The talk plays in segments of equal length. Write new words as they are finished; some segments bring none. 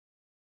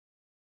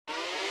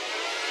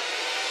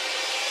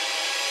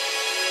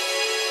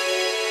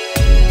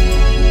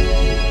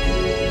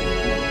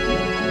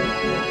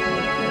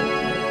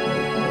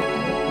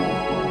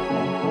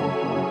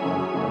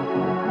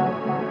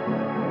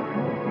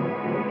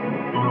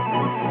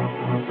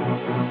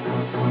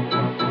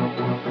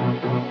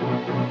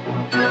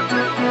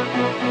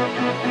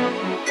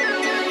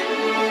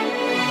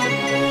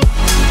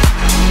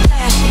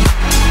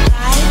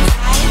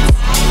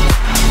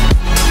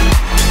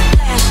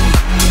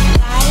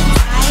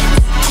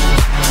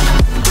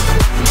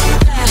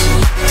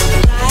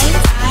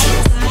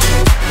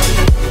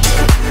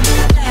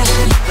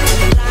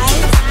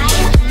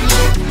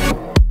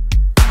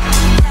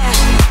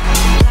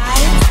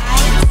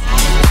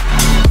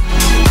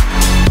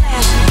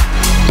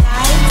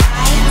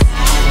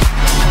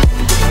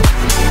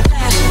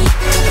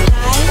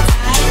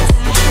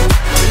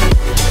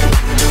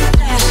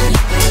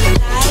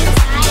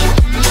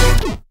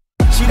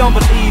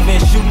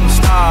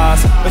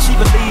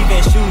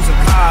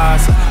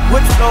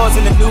drawers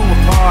in the new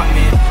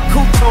apartment.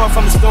 Couture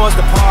from the store's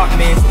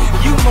departments.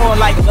 You more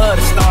like the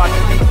start.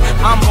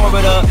 I'm more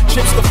of the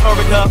trips to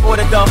Florida.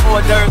 Order the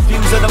hors d'oeuvres,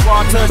 views of the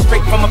water,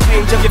 straight from a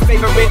page of your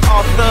favorite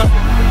author.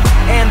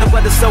 And the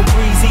weather's so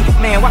breezy.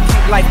 Man, why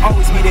can't life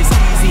always be this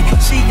easy?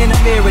 She in the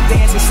mirror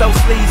dancing so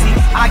sleazy.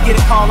 I get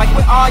a call like,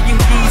 where are you,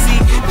 Easy?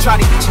 Try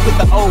to hit you with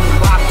the old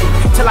rock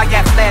till I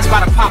got flashed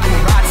by the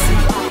paparazzi.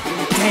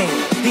 Damn,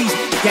 these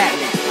got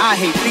me. I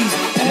hate these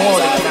more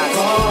than Nazi.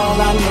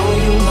 I know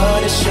you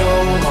love to show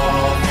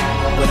off,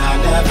 but I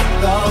never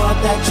thought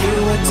that you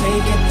would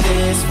take it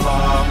this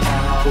far.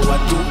 But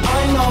what do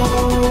I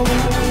know?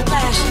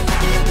 Flash,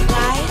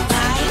 light,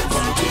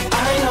 What do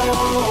I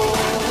know?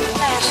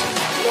 flash,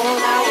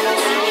 light.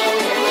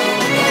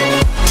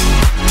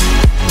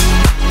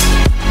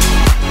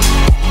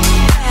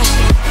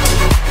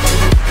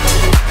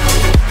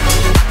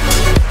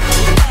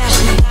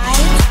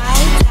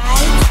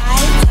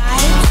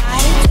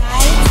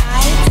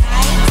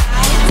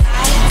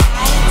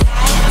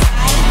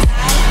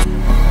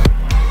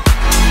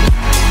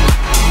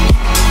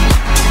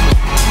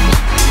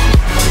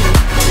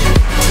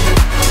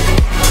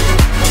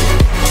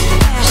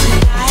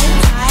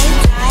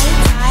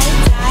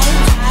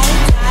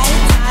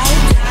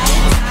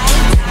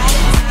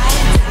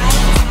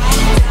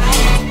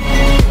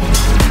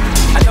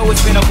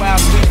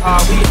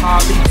 We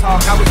hardly talk,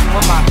 I was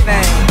doing my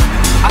thing.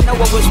 I know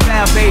what was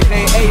bad,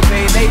 baby, hey,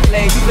 baby,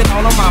 lately, you been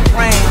all on my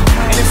brain.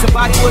 And if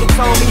somebody would've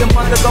told me a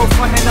month ago,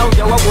 fun to know,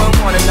 yo, I wouldn't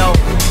wanna know.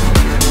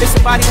 If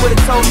somebody would've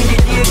told me a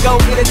year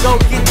ago, it'd go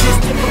get this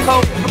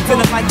difficult. I'm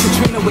feeling like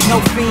Katrina with no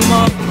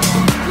FEMA,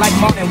 like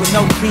Martin with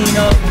no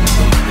cleanup,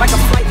 like a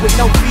flight with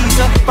no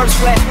visa. First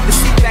class with the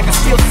seat back, I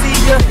still see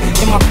ya.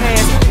 In my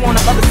pants, you on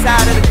the other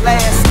side of the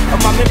glass of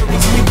my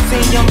memories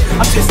museum.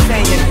 I'm just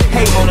saying,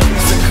 hey Mona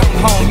Lisa, come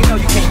home. You know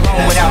you can't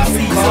roam without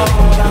Caesar.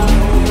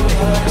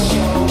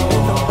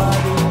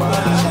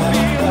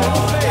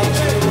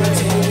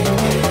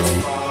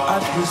 I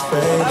just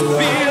fade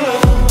away.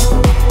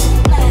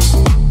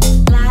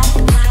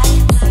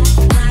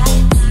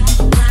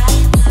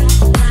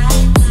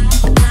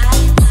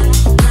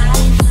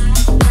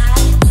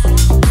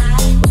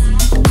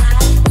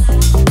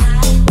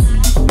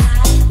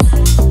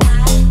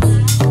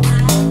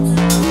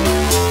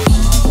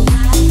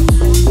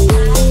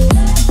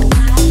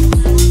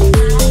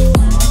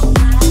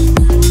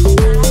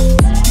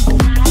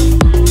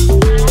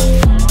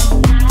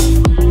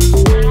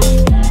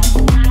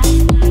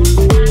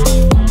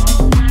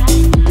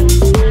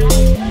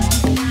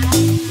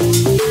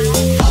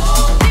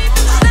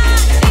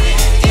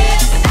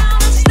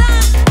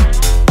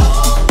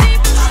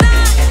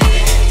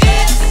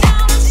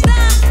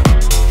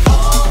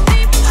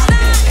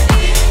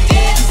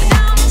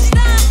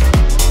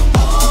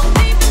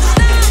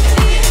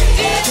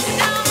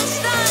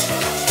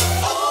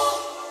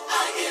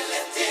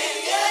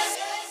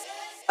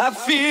 I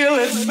feel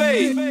its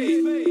fate.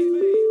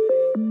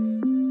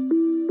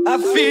 I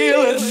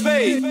feel its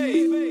fate.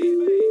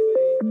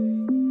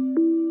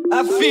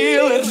 I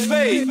feel its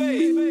fate.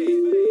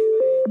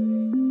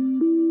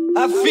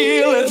 I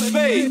feel its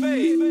fate.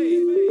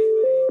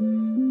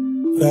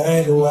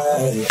 Fade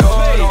away.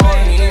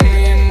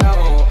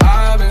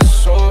 I've been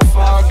so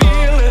far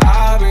gone.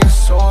 I've been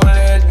so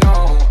let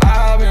go.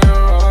 I've been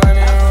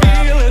running. I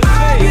feel its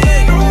fate. I've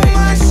been on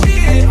my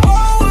shit.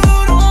 Whole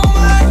world on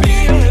my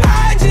feet.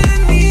 I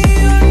just need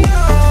to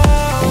know.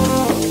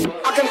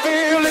 I can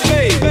feel its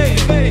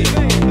fate.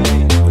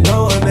 No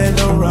one ain't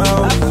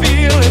around. I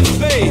feel its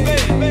fate.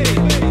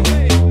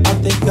 I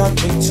think I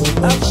think too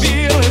I much.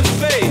 feel its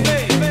fate.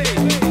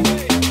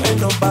 Ain't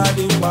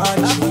nobody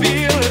watching. I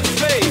feel its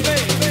fate.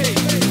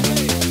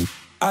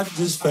 I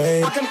just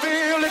fade. I can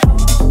feel it.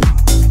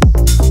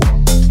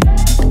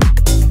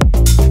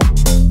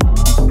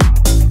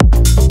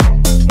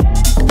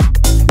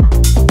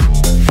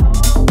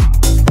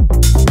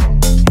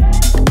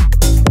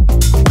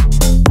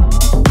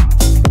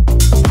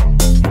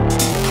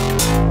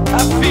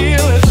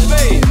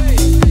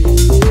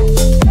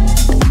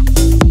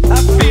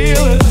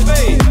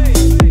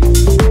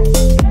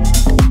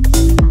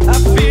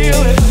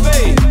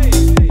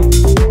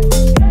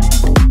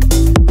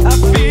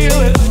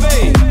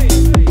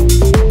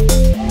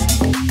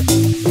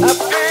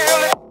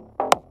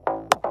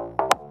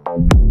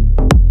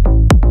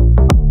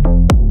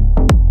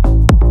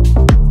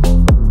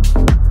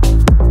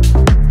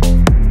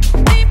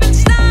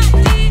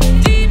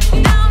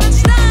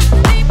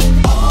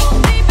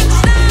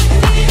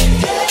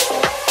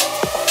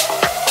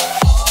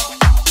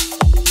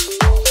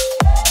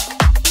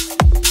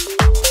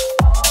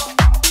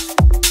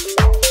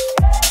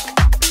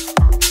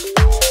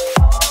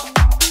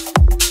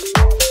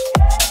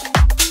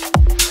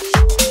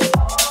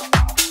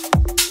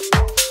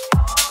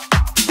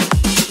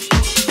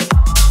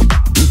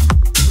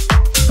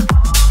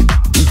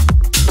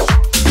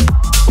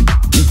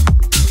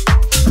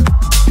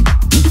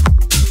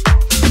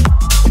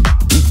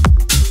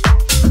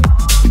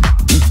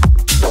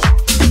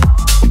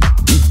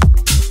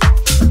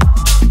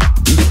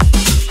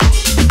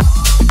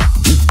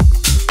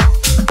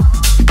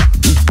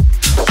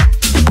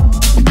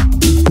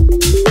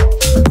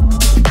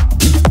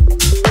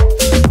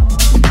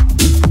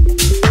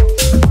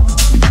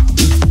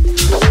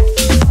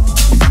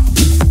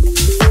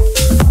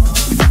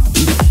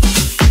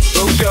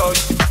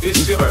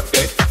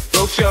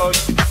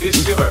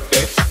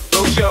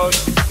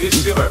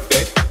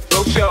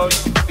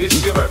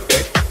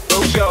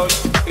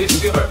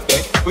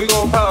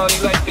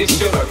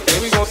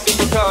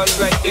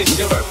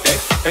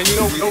 And you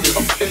know we don't give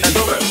up. It's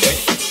your birthday.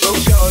 Go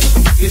shorty,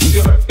 it's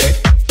your birthday.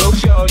 Go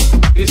shorty,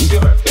 it's your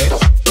birthday.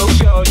 Go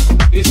shorty,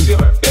 it's your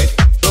birthday.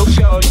 Go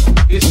shorty,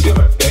 it's your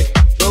birthday.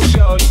 Go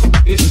shorty,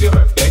 it's your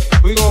birthday.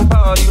 We gon'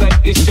 party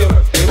like it's your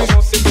birthday. We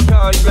gon' sip the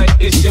party like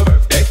it's your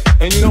birthday.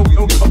 And you know we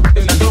don't give up.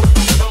 It's your birthday.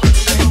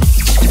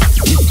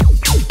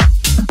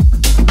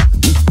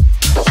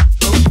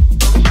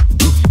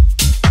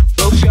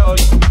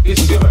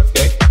 It's your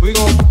birthday.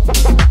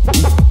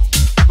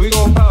 We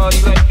gon'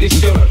 party like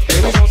it's your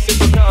birthday. We gon' sip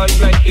the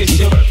party like it's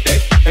your birthday.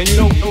 And you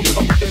know we don't give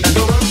up. It's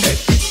your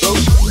birthday.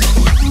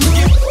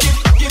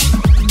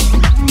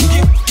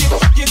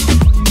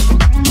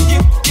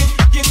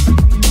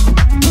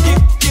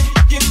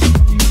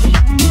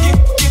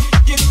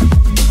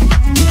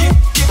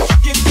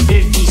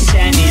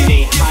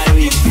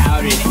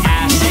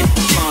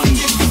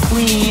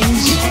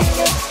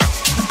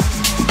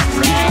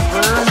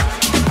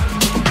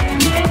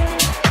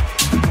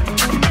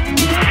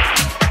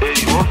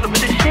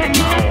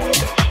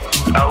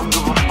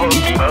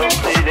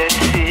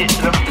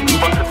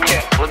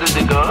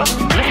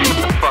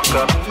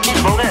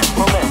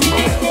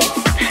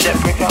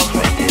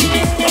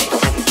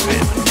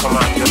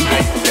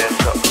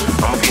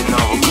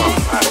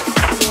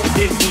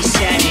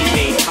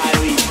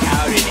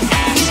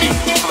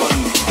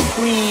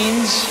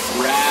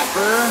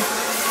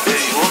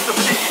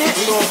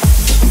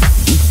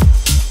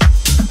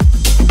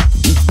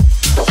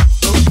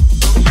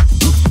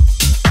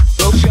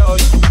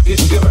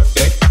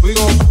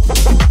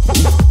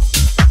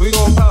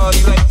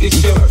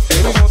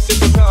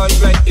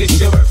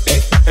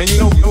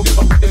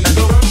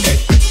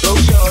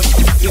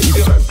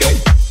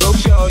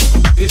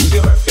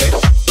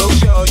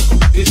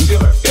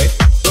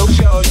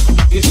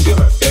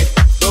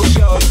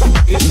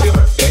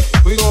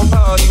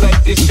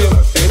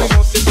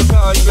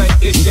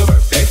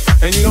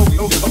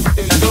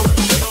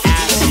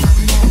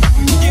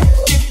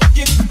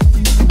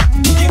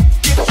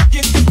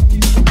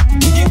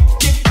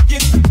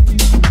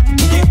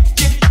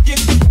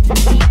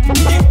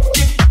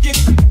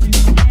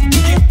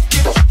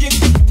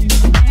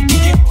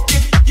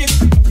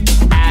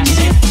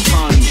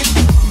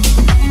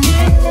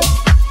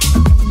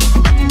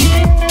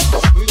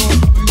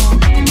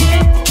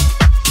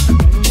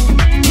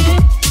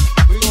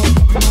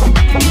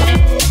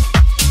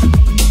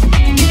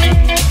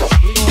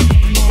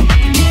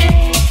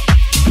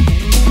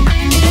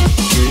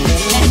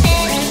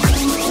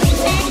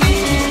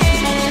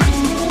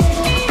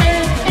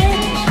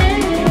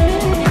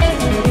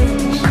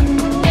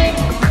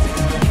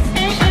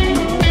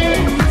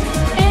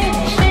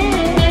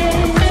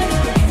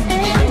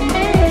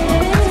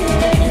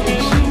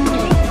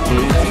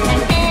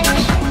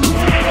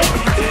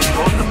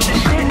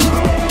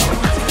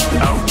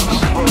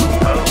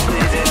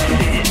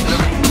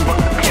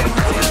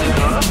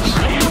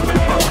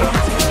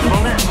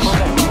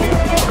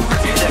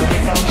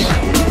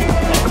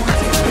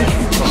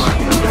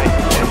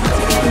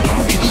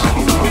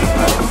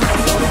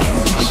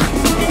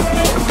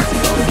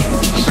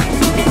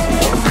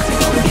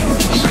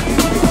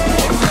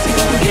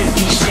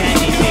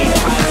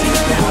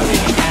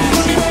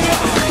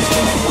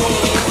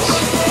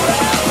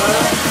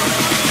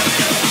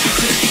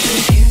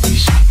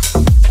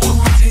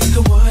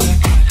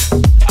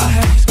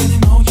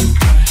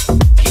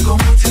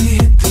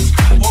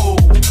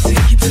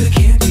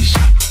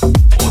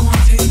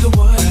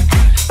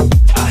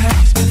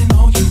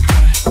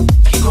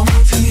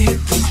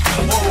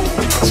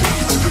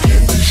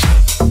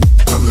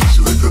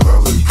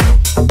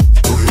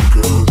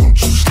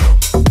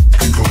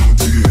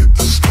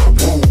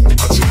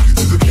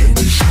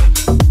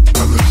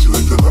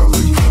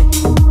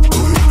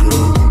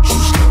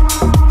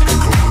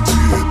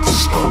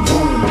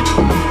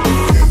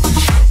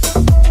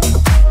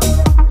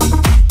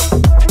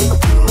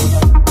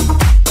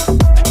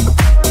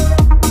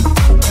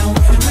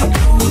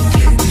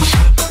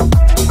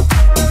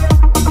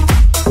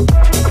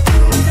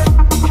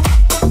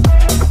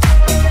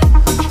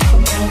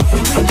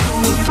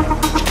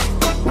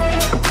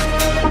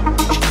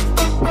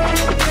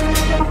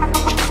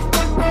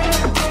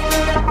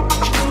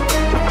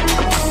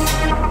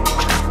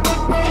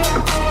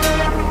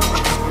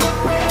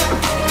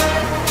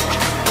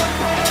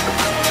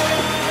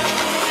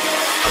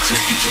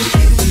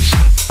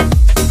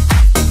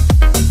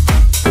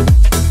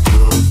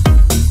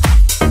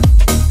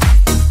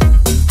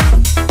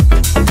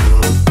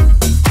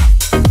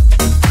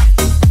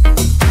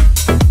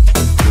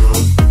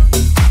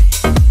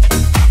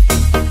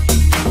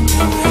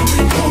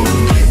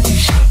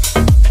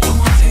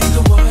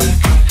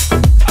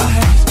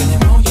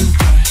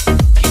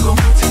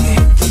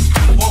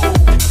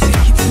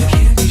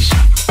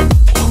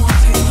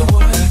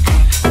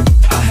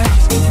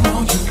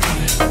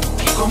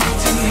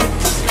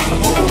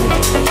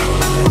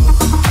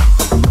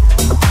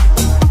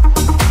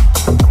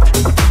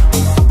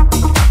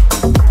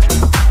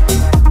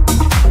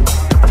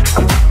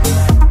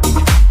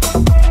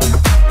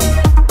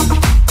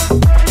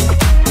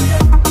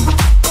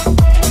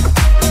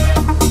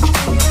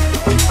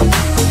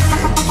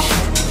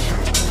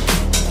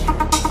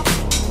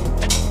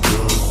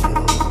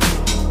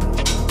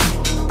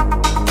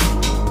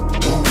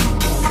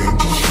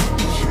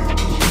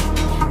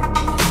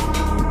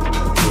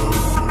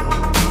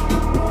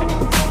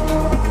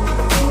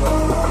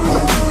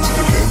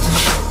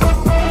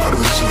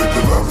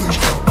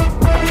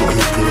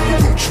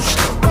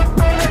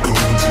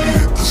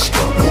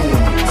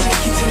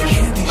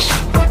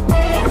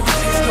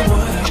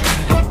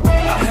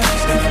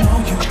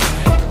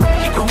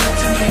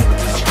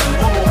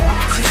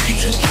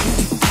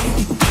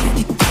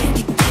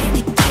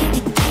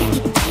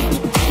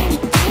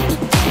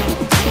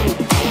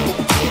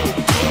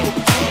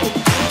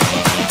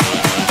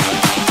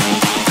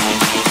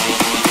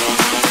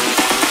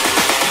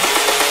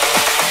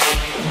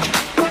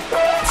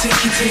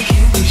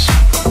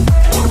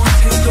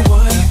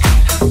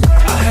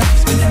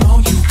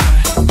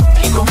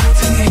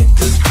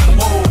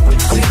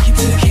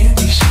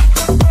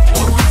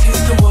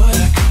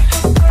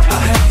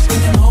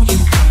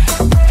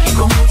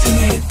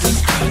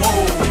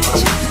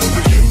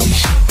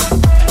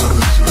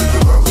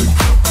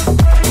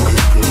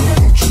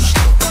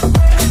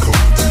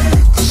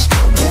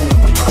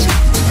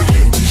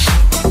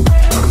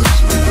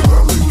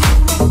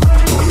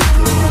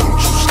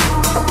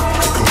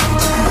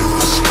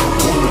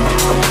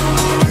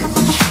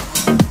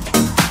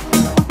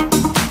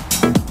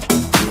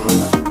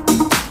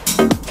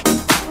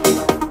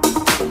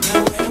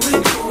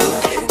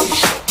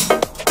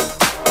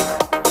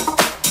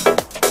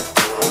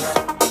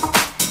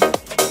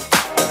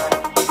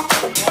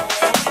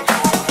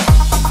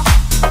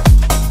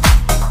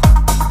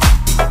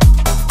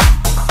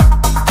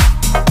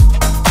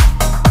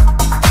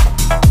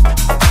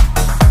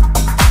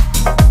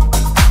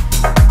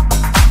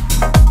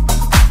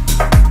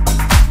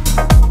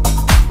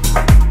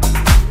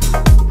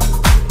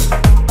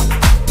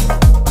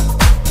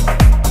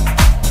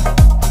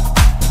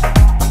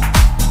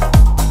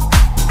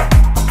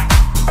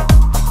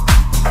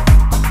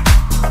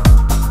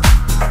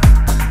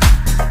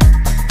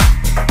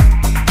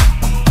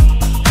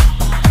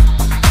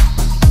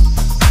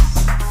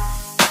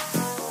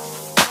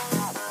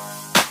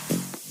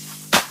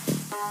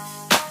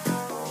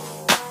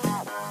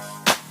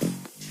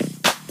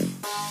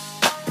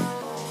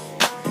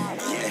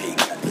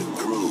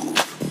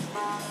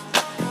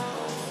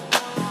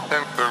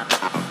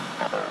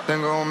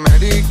 Tengo un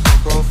Mary,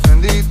 Coco,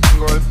 Fendi,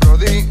 tengo el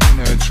Brody en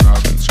el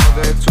trap. Show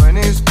de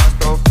 20s,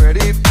 gasto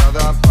Ferry,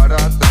 Prada para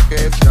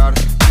traquetear.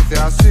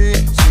 Dice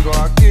así, sigo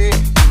aquí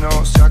y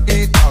no se ha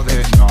quitado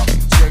de no.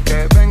 Sé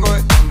que vengo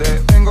de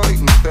donde vengo y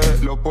no te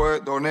lo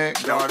puedo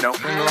negar.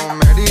 Tengo un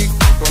Mary,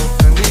 Coco,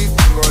 Fendi,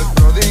 tengo el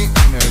Brody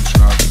en el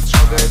trap.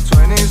 Show de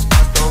 20s,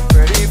 gasto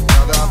Ferry,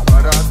 Prada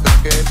para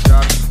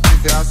traquetear.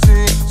 Dice así,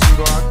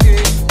 sigo aquí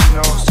y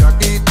no se ha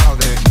quitado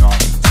de no.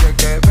 Sé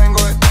que vengo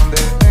de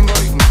donde vengo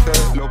y no te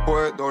lo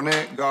puedo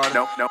negar.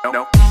 No.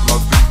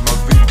 Más beat, más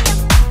beat,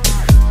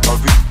 más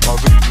beat, más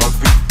beat, más beat, más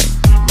beat,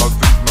 más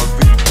beat,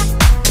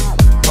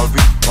 más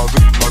beat, más beat,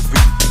 más beat, más beat,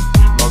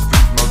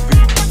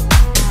 más beat,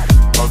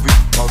 más beat,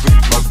 más beat, más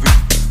beat, más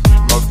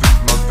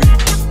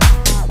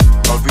beat, más beat,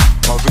 más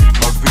beat, más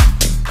beat, más beat.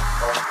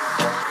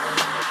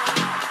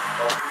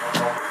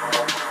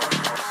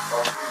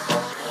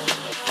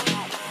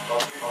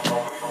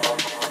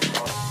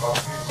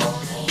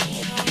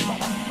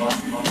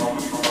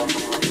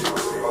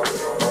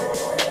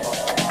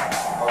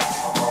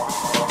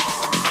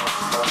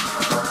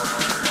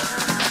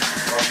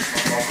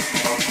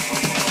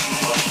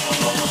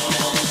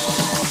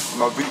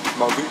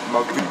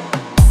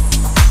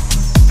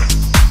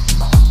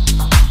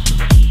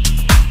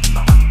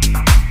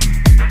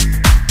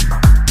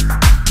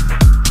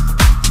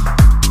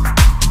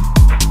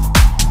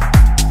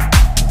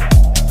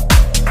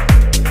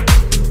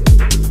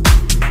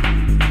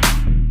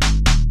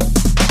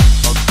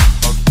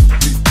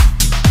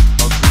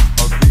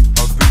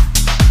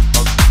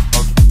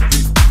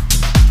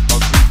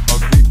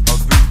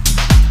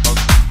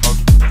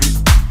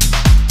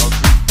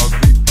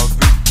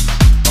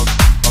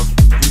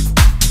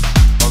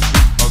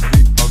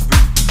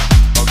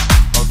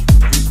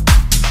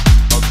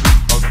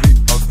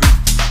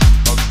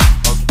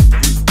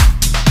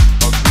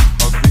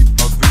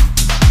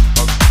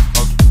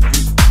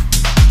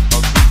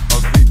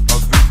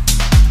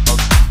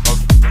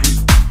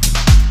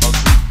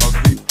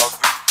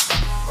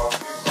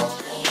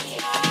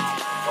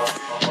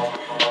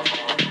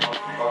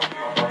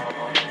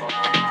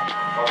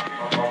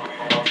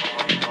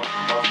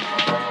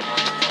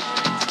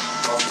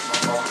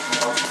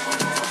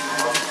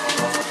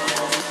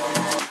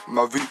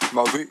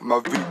 My beat. My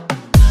beat.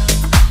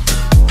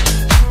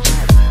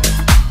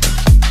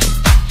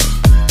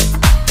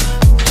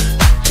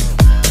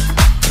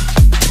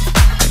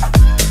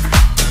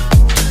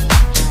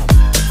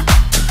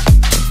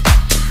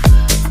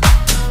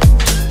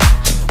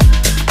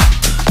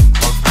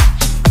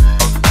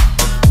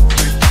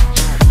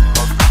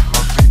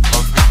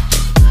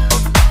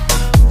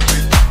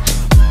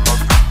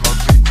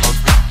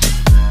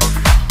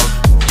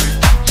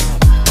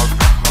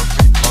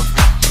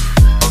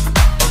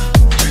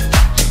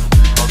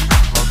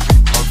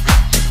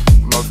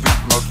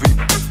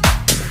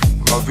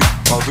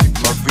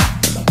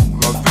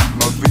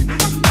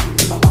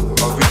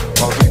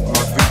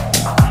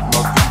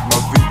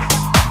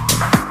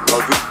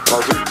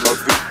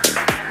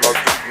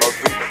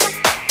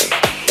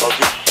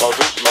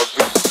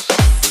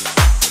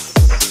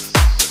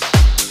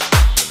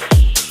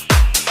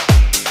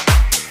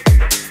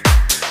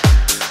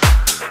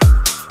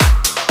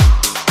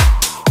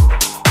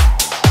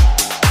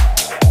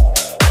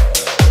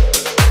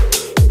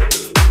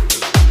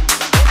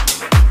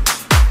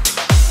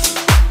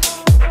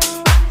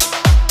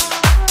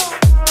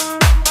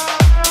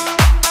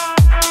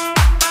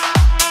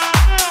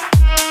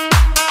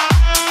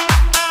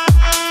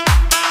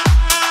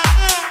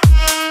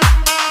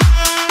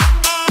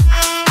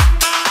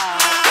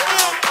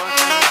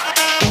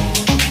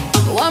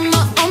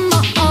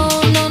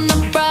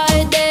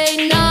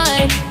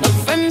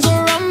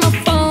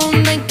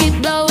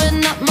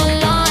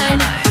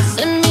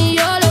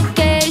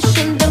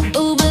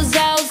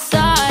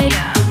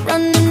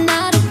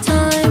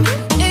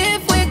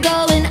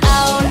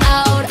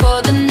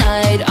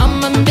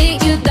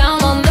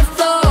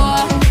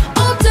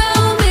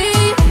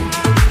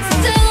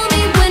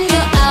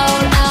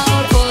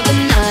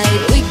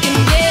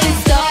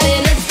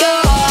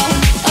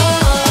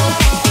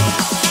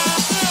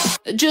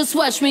 Just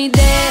watch me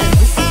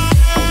dance.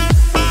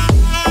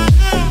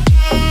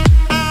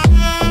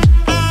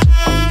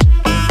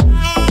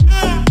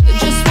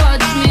 Just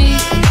watch me.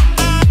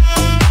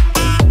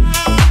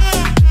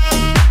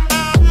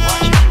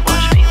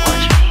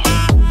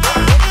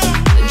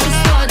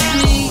 Just watch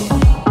me.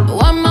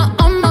 I'm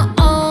on my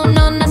own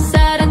on a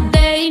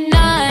Saturday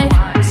night.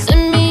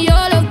 Send me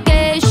your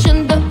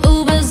location, the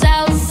Uber's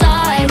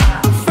outside.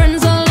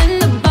 Friends all in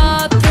the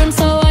bathroom,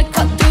 so I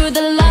cut through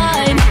the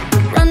line.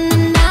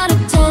 Running out of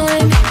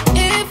time.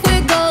 If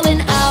we're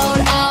going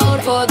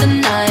out for the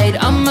night,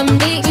 I'ma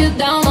meet you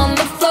down on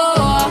the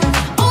floor.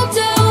 Oh,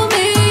 tell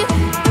me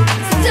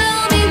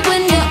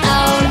when you're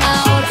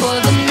out for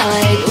the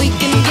night. We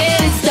can get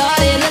it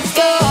started, let's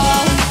go.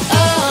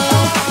 Oh,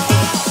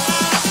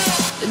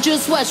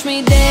 just watch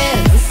me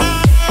dance.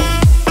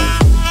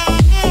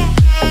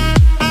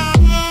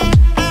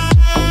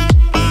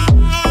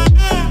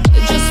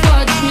 Just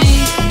watch me.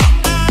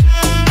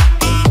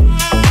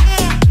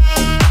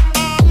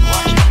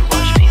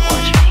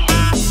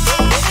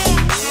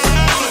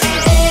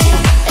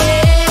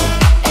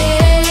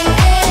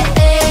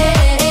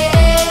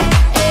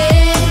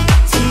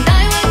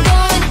 Tonight we're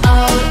going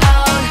out.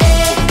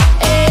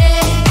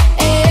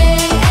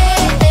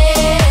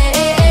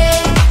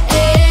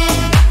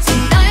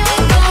 Tonight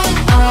we're going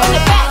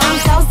out. I'm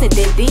so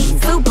sedity,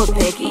 super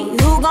picky.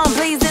 Who gon'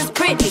 please this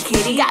pretty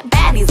kitty? Got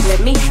baddies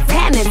with me,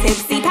 tan and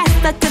tipsy. Pass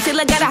the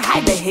concealer, gotta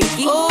hide the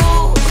hickey.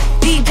 Ooh,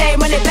 DJ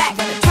run it back,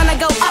 tryna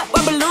go up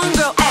where Balloon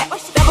Girl at.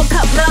 Double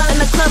cup love in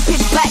the club,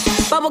 pitch black.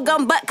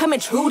 Bubblegum butt coming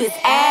true this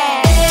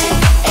ass.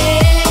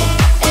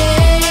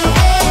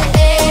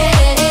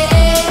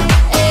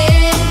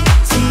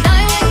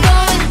 Tonight we're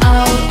going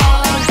out.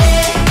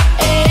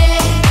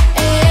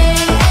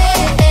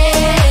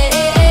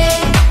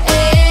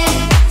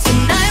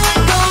 Tonight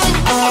we're going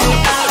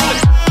out.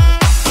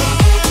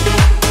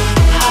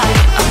 Hi,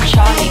 I'm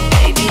Charlie,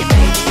 baby.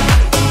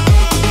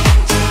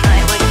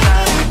 Tonight we're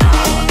going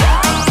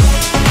out.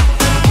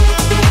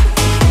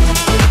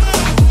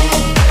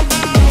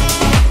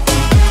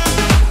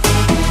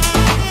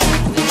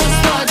 Just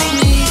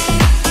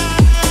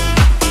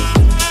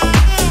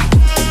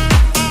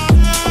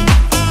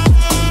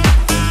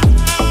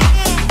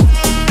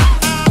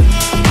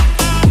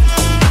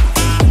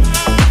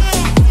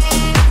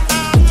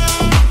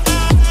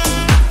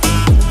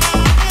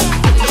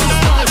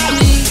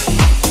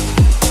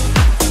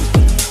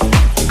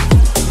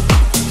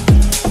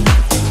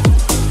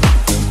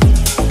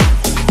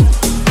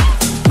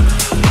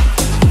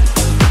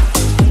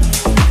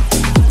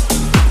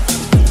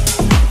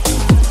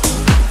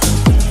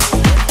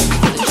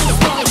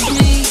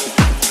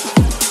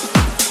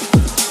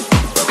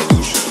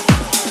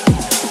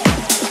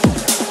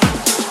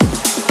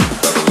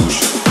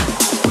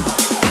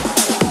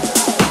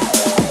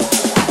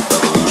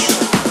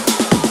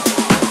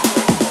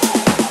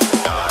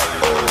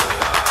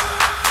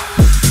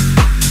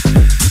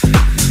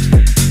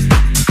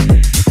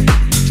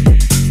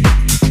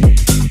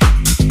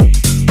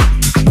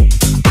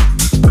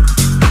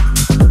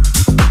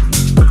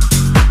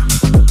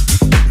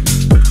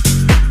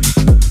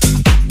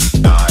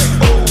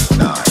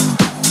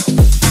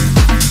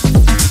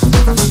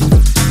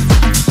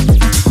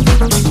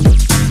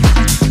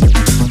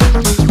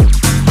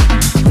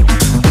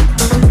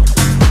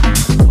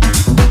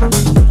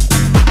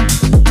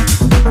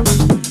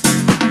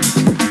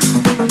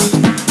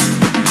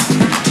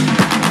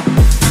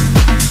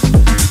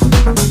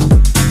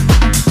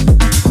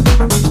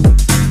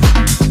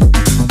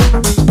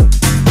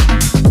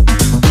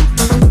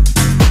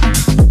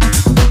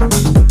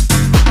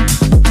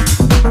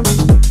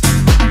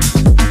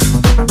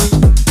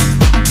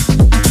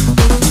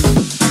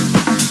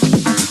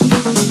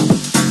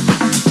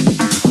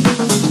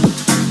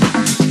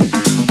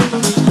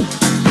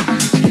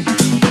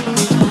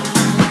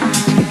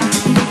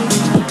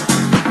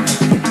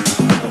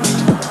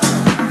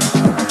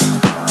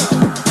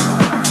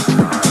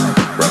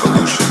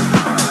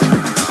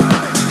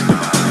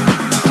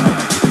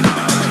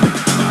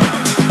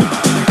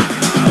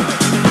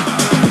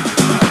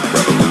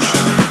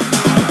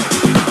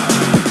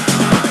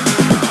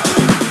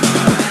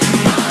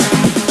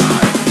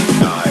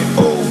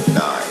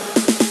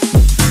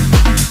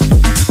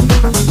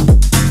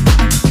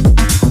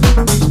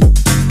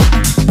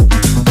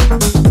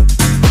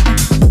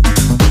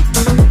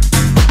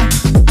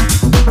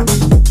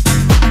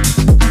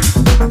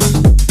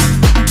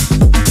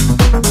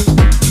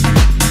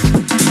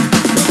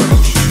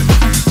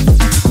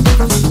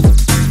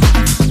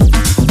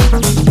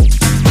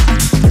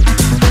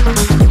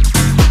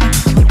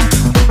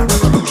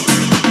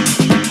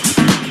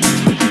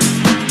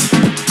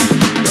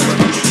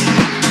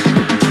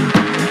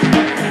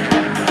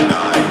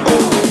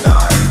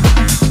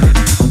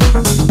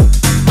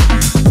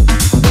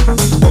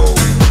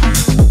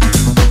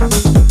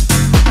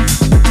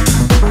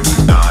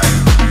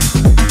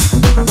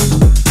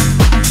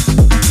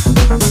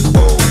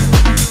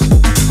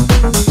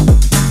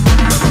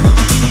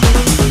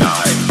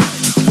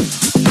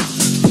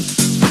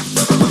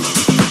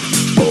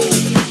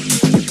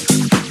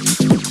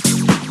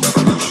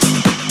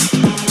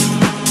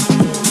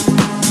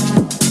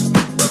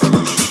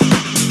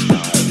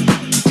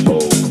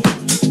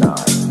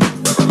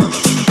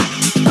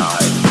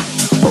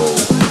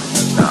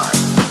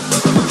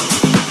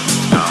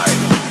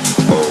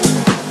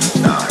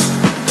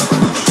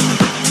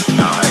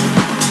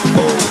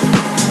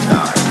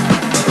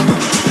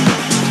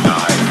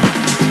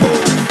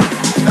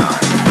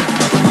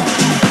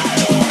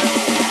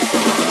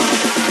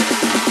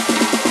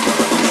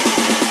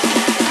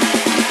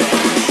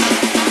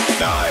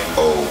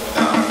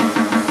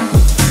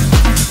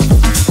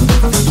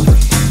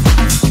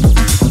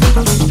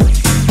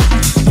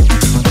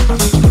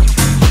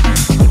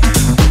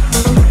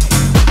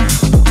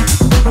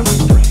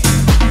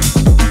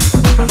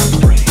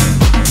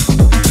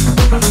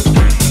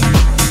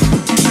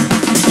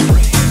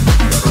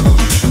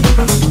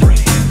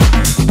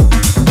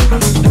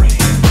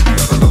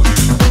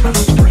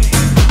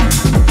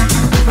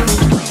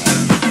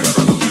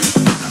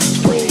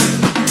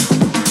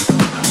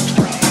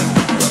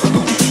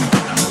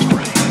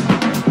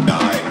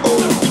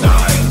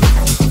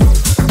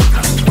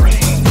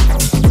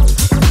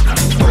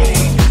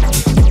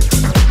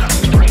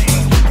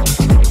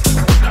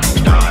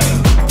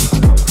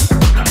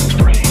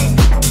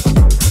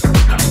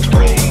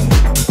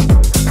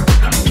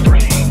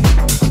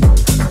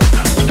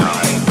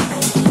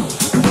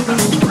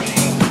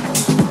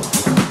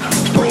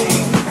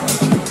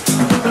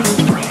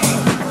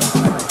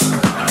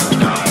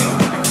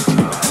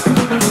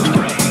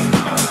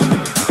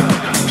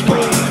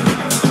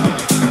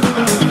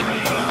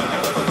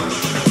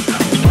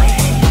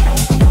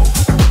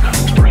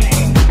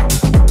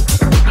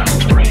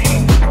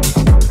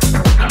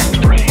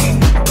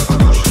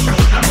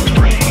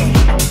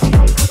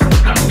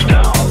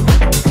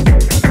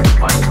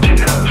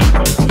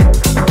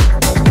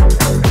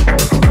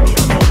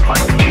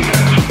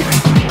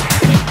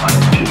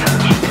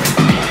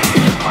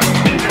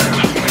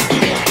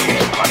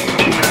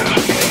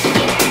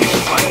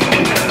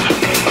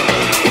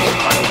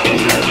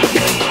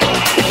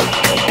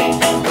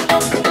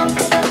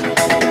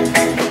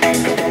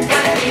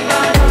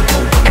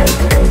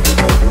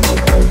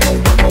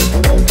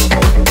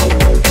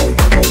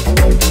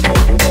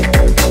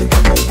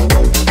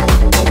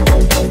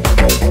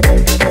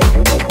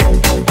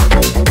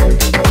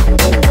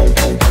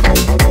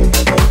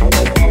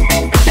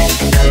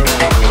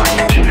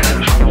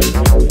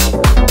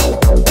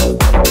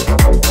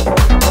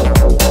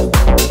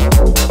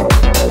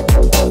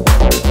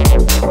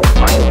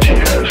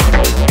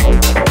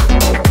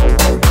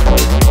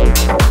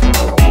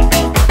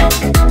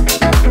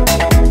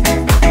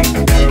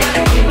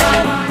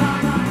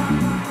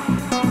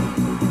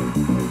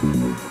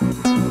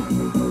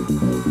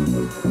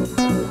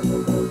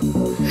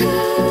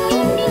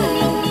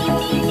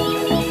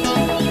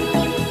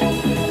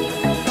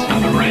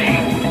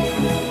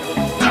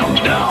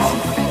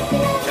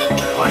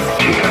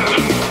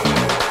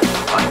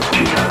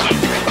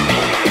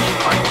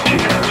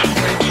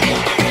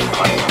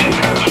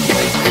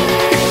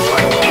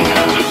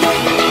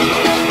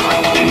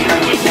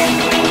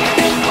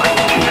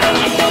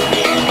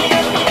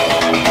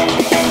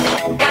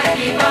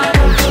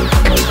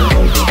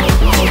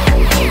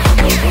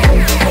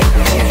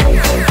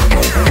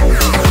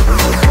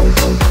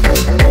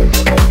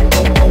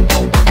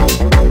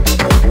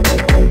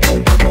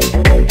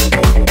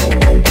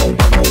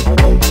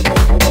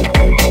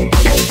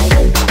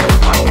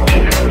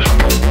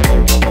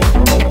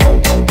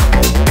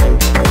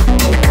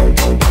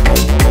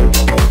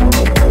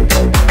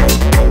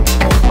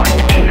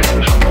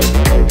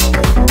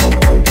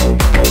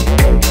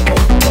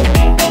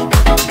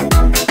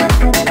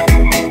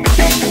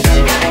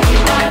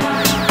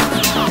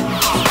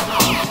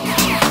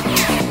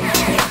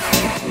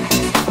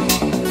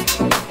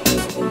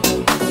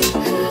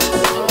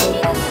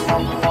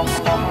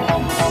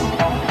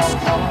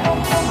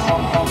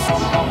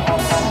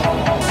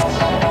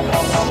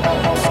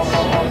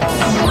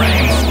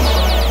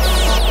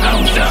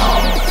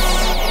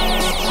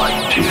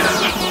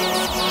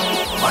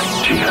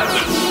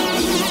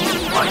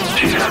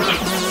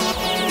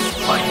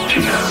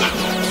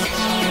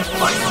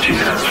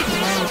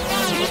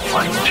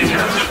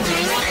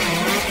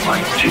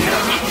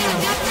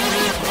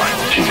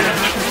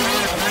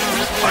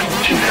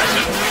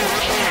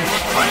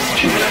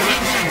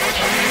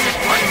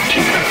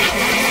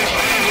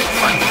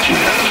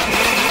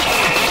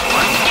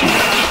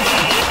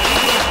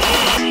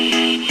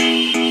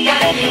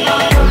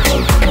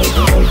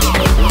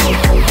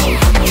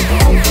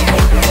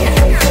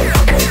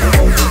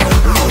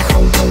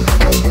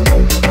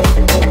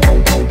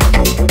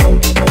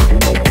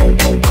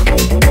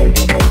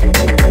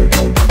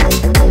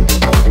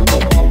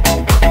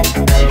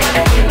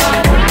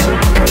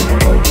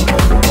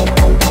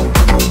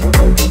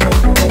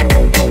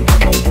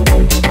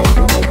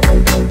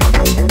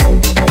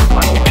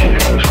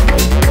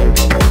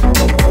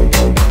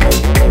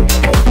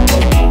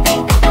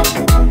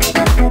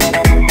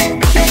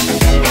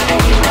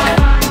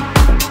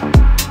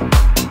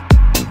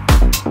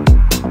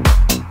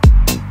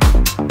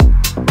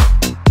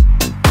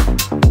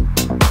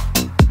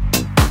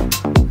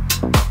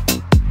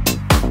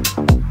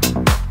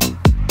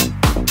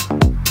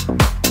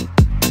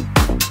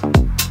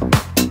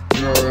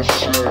I'm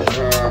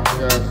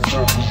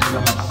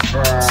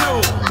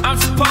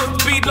supposed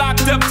to be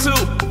locked up too.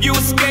 You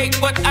escape,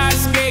 but I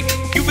escape.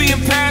 You be in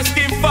Paris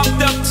getting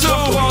fucked up too.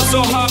 Fall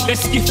so hard,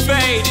 let's get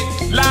faded.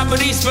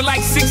 Liberties for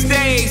like 6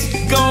 days.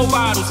 Gold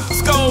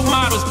bottles, gold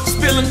models,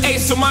 spilling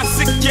ace on my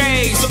sick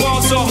days.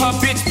 Fall so hard,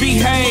 bitch,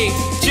 behave.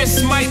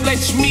 Just might let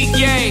you meet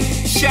gay.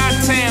 Shot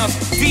towns,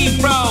 deep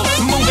roads,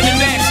 moving the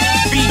next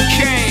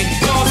BK.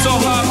 Fall so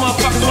hard,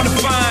 motherfuckers wanna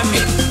find me.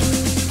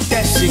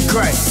 That shit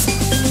crack.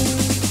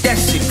 That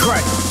shit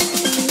crack.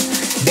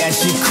 That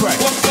shit crack.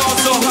 Fall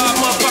so hard,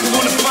 motherfuckers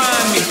wanna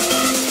find me.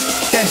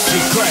 That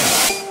shit crack.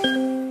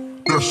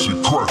 That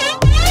shit crack.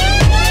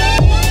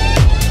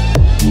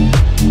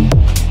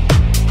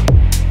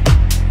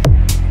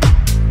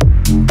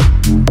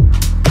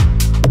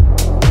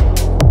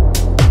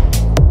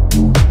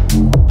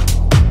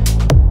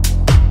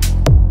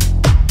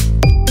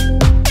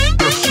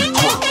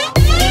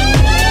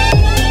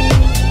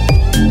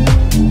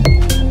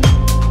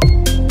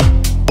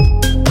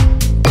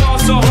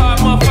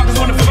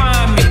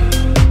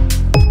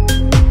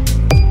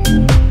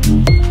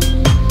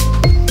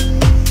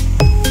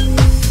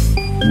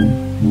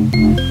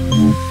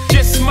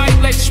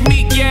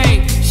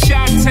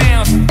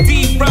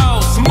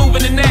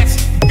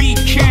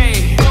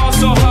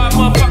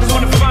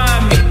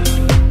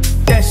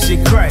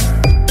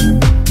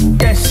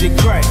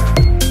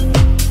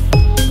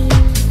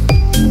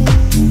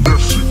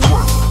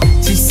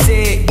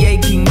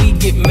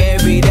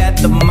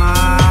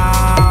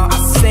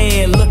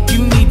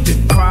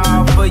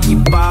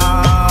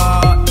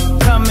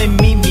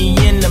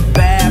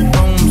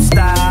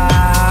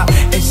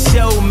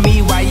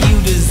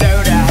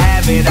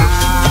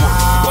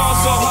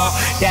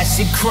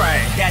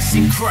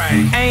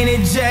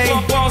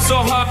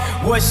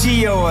 What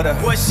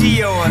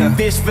she order?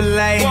 Fish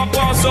fillet.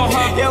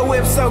 Your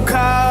whip so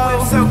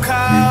cold,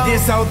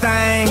 This whole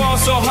thing.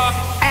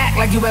 Act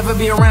like you ever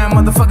be around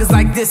motherfuckers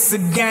like this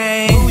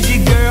again. Who's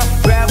your girl?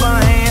 Grab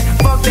her hand.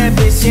 Fuck that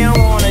bitch, she don't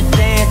wanna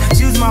dance.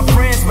 Choose my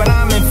friends, but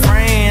I'm in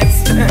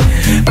France.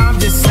 I'm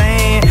just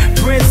saying,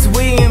 Prince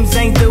Williams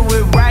ain't do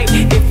it right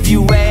if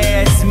you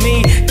ask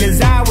me.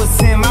 Cause I was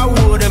him, I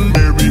would've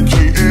Mary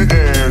Kate and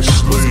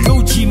Ashley. Was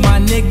Gucci my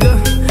nigga?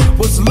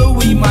 Was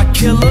Louis my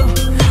killer?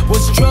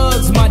 Was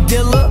drugs my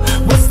dealer?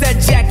 What's that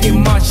jacket,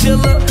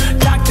 Marshalla?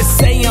 Doctors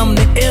say I'm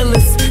the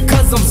illest,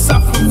 cause I'm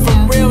suffering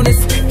from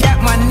realness.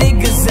 Got my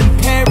niggas in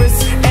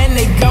Paris, and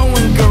they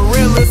going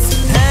gorillas,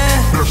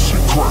 huh? That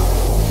shit crack.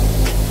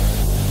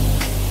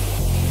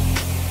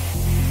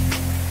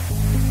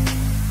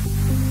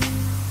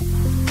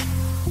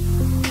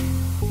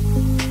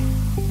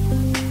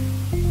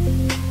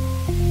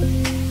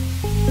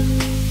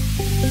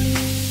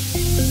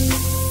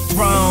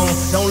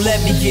 Don't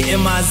let me get in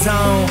my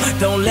zone.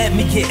 Don't let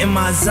me get in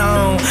my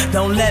zone.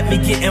 Don't let me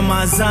get in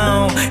my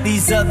zone.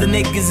 These other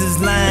niggas is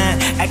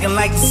lying, acting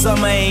like the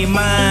summer ain't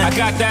mine. I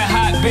got that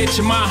hot bitch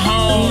in my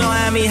home. You know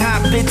how many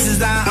hot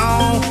bitches I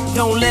own?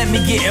 Don't let me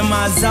get in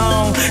my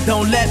zone.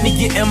 Don't let me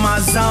get in my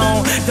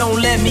zone.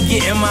 Don't let me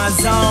get in my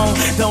zone.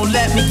 Don't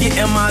let me get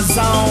in my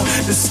zone.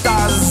 The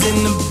stars is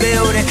in the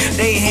building,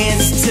 they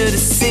hands to the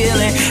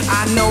ceiling.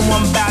 I know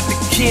I'm about to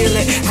kill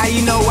it. How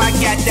you know I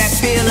got that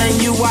feeling?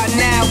 You are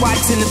now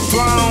watching the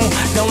throne.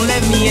 Don't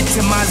let me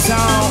into my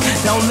zone.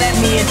 Don't let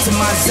me into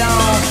my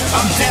zone.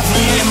 I'm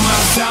definitely in my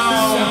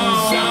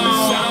zone.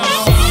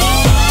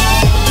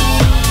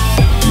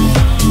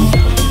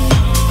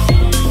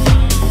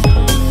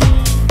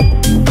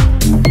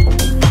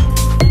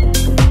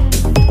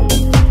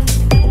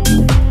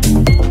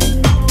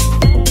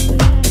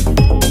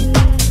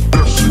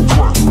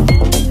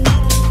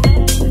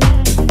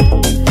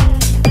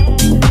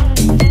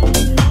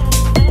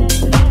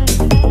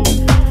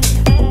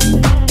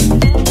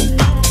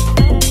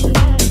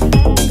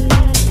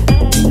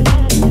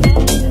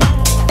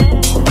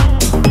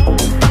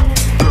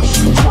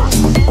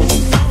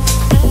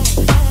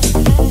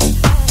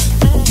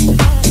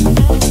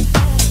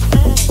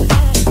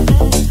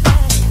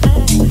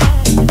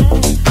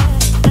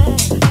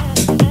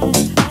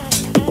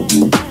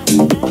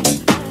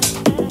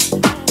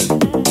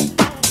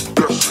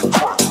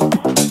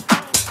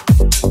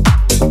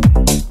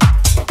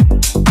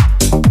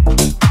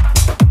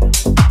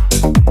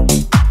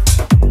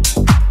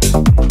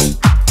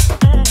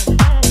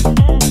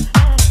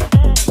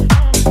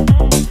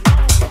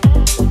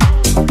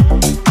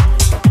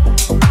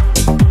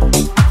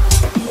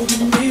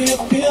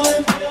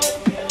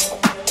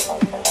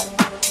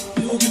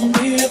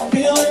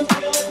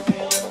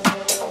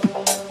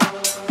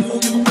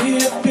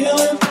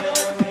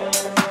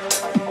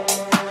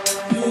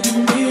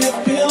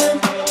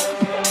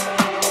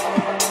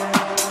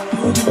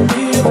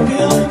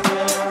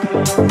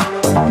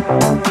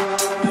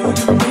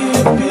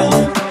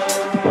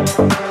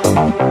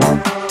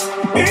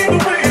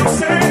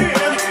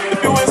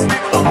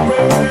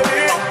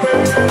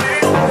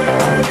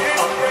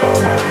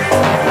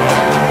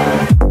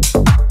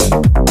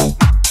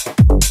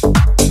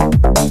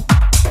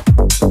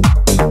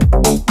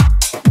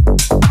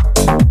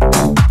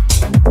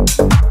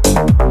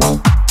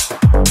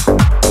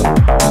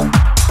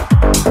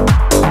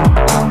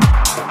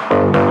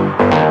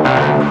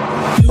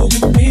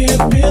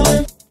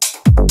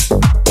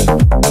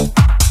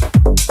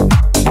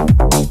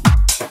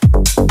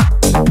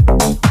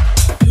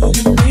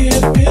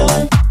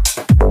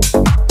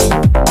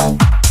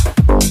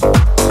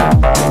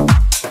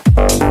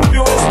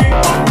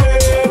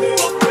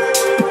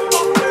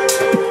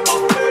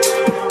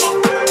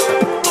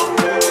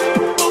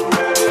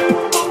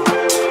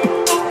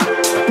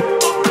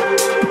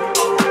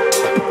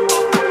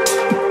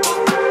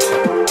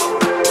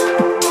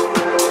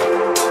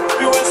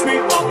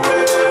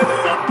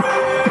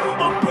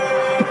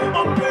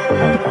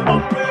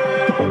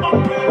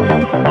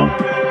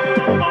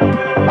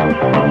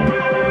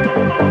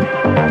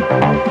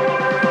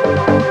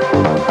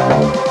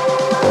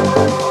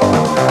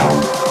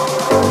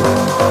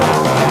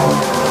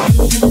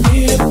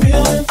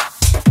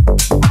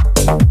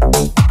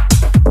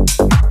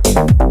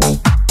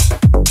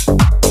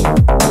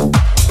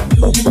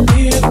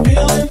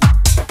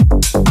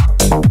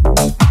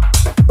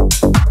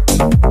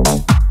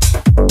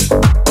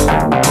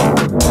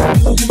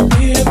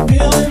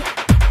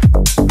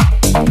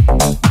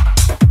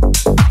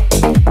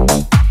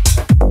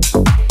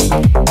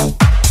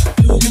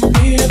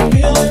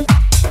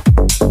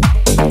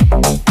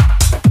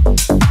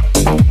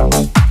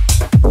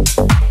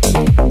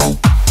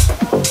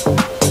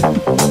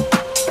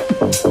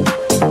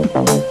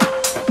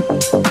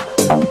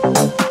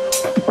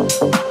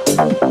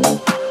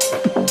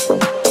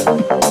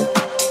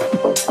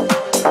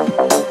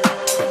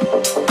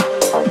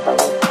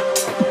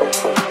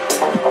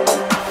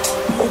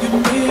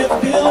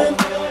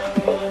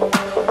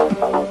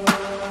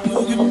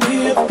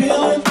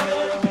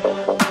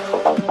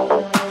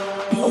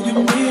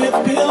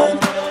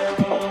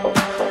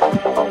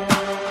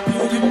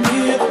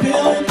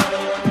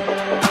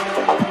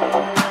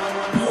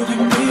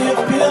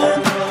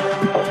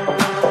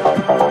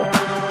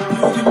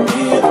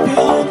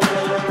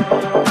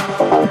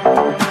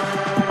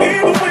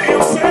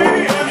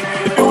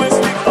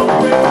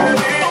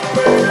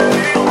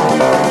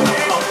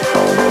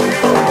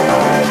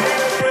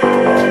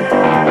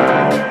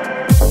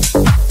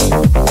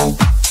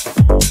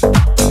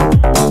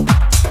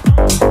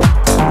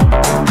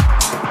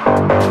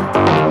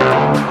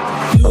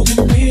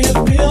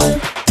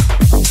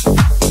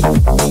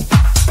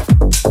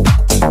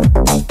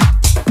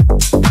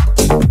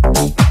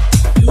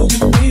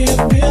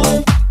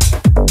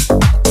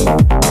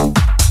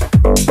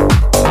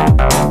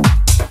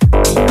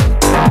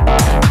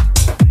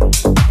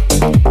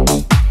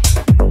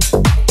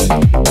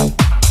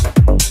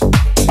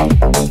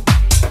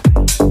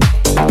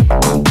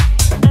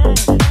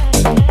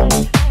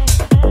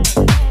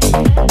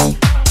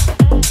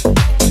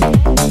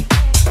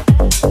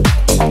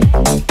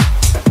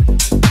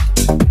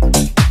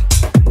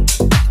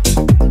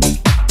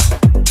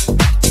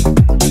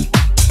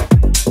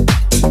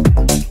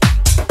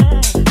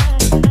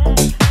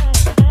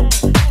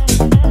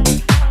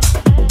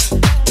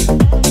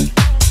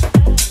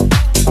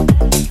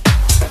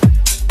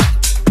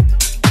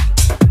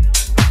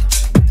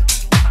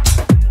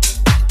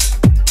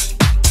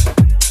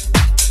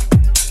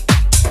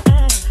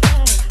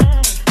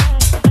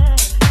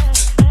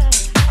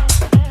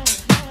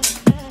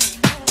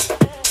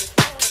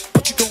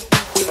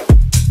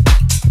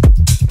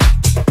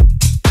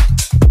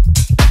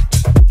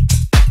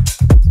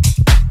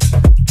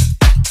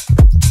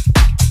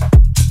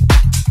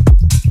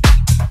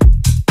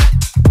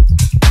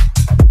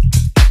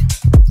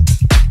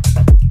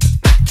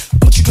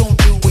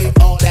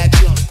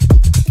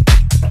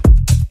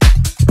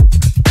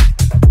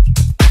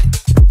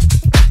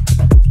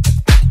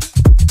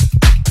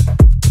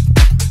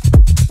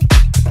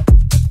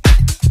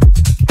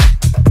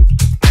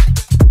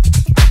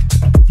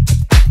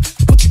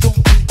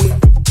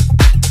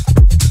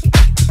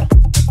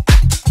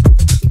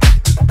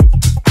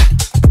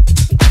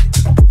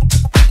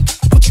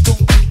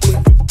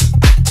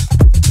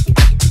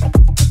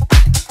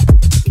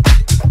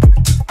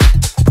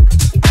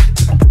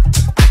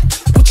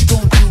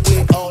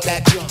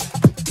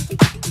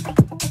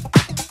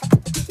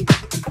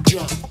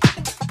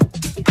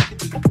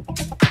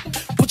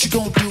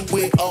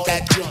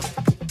 that junk.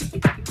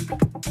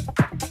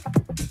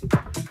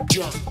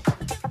 Junk.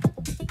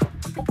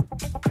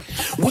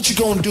 What you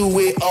gonna do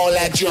with all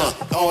that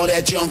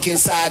junk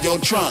inside your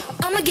trunk?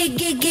 I'ma get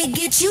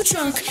you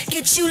drunk,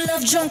 get you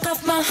love drunk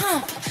off my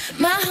hump,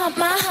 my hump,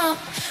 my hump,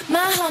 my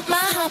hump, my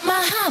hump,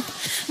 my hump,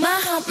 my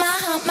hump, my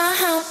hump, my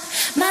hump,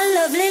 my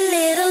lovely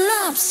little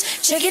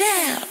lumps. Check it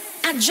out.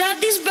 I drive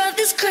these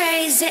brothers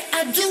crazy.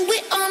 I do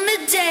it on the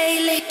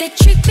daily. They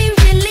treat me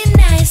really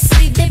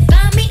nicely. They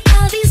buy me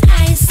all these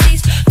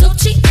ices,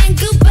 Dolce and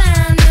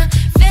Gabbana,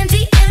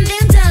 Fendi and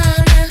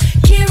Bandana.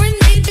 Karen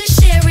need to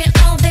share it.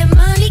 All their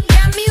money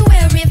got me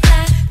wearing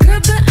fly.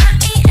 Girl, but I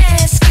ain't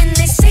asking.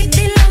 They say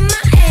they love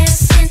my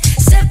ass and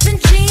 7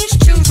 jeans,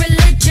 true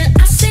religion.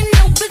 I say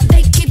no, but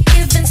they keep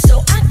giving,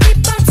 so I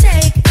keep on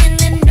taking.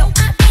 And no,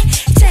 I ain't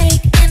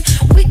taking.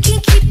 We can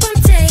keep on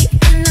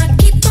taking. I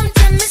keep on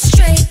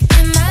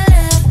demonstrating my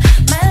love,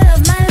 my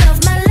love, my love,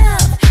 my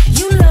love.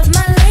 You love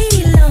my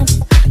lady lump,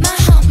 my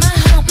hump, my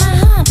hump, my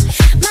hump,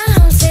 my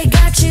hump. They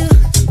got you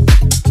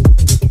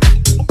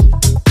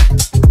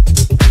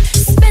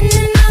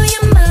spending all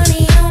your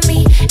money on me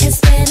and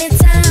spending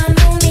time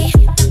on me.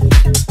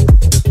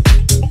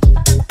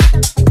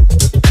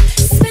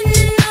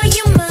 Spending all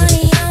your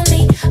money on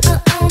me,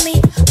 on me,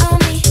 on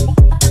me.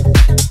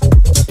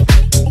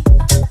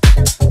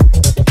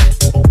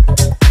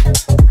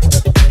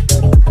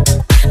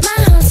 My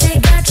hump, they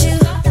got you.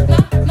 My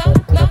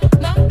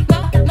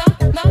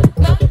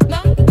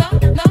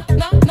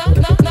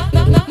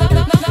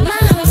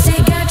hump, they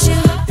got you.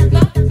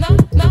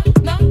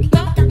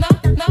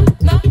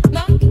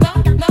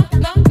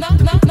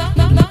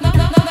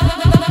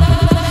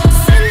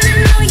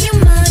 Spending all your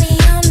money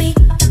on me.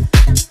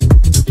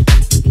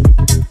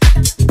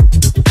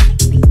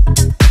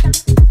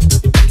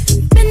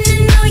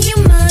 Spending all your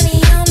money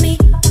on me.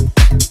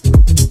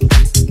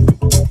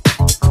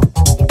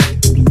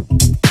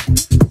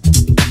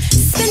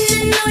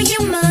 Spending all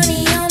your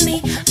money on me,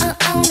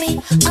 on me,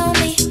 on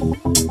me.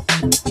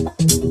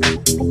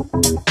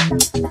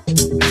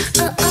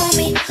 On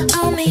me,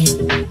 on me.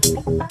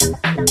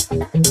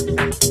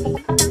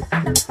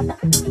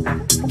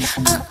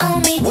 On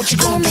me. What you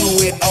gonna do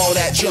with all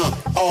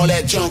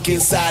that junk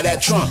inside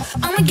that trunk?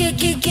 I'ma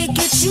get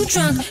you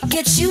drunk,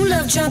 get you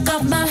love drunk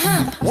off my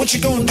hump. What you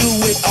gonna do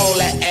with all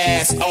that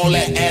ass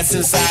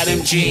inside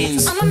them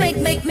jeans? I'ma make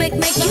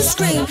you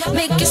scream,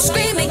 make you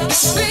scream, make you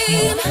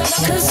scream.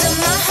 'Cause of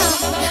my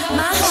hump,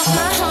 my hump,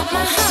 my hump,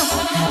 my hump,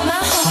 my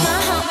hump, my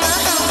hump, my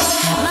hump,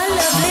 my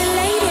lovely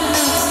lady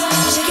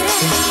lumps. Check it out.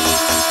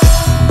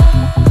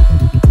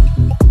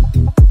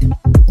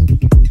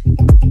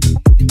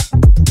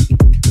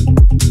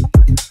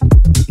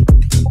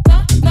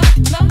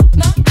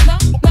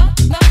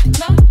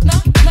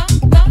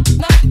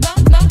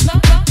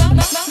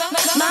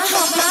 My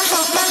hump, my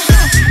hump, my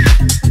hump.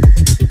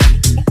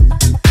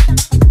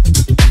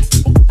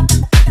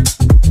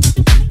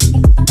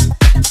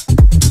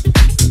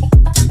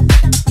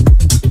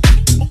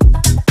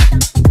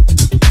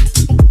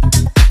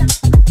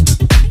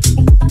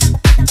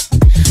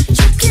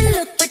 You can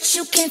look, but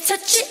you can't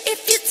touch it. If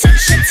you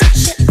touch it,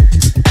 touch it,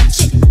 touch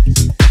it,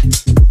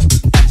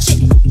 touch it,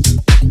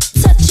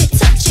 touch it,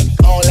 touch it.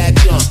 All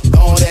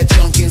that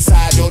junk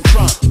inside your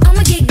trunk.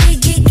 I'ma get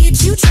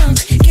you drunk,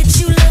 get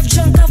you love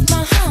drunk off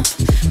my hump,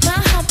 my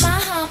hump, my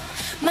hump,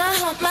 my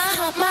hump, my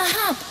hump, my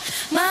hump,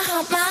 my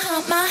hump, my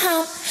hump, my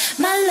hump,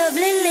 my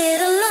lovely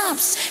little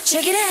lumps.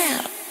 Check it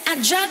out. I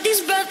drive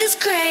these brothers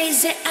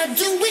crazy. I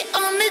do it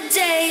on the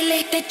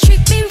daily. They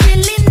treat me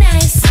really